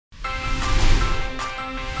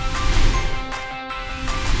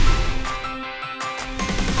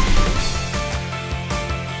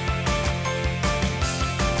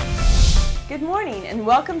morning and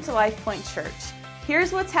welcome to Life Point Church.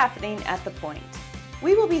 Here's what's happening at the Point.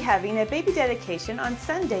 We will be having a baby dedication on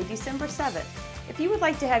Sunday, December 7th. If you would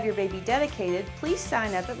like to have your baby dedicated, please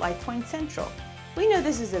sign up at Life Point Central. We know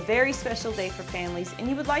this is a very special day for families and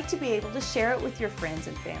you would like to be able to share it with your friends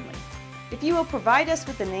and family. If you will provide us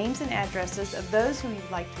with the names and addresses of those who you'd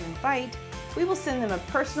like to invite, we will send them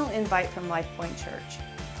a personal invite from Life Point Church.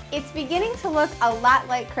 It's beginning to look a lot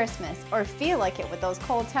like Christmas, or feel like it with those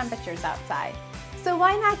cold temperatures outside. So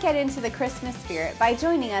why not get into the Christmas spirit by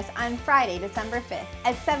joining us on Friday, December 5th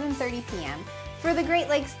at 7:30 p.m. for the Great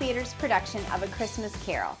Lakes Theater's production of A Christmas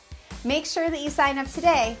Carol. Make sure that you sign up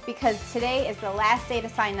today because today is the last day to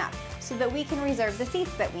sign up so that we can reserve the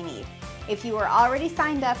seats that we need. If you are already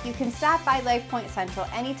signed up, you can stop by Life Point Central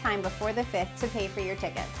anytime before the 5th to pay for your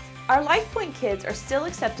tickets. Our Life Point kids are still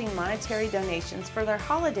accepting monetary donations for their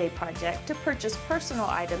holiday project to purchase personal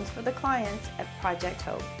items for the clients at Project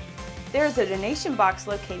Hope. There is a donation box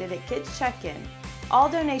located at Kids Check-In. All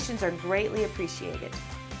donations are greatly appreciated.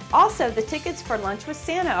 Also, the tickets for Lunch with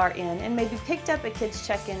Santa are in and may be picked up at Kids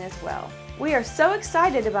Check-In as well. We are so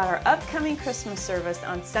excited about our upcoming Christmas service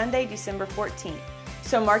on Sunday, December 14th.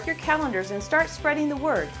 So mark your calendars and start spreading the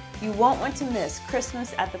word. You won't want to miss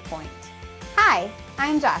Christmas at the Point. Hi,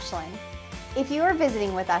 I'm Jocelyn. If you are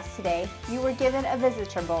visiting with us today, you were given a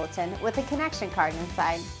visitor bulletin with a connection card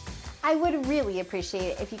inside. I would really appreciate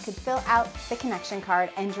it if you could fill out the connection card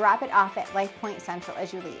and drop it off at Life Point Central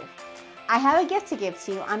as you leave. I have a gift to give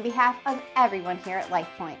to you on behalf of everyone here at Life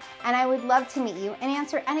Point, and I would love to meet you and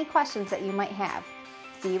answer any questions that you might have.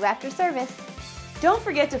 See you after service. Don't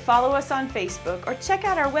forget to follow us on Facebook or check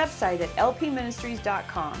out our website at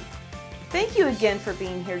lpministries.com. Thank you again for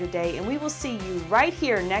being here today, and we will see you right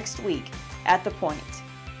here next week at the Point.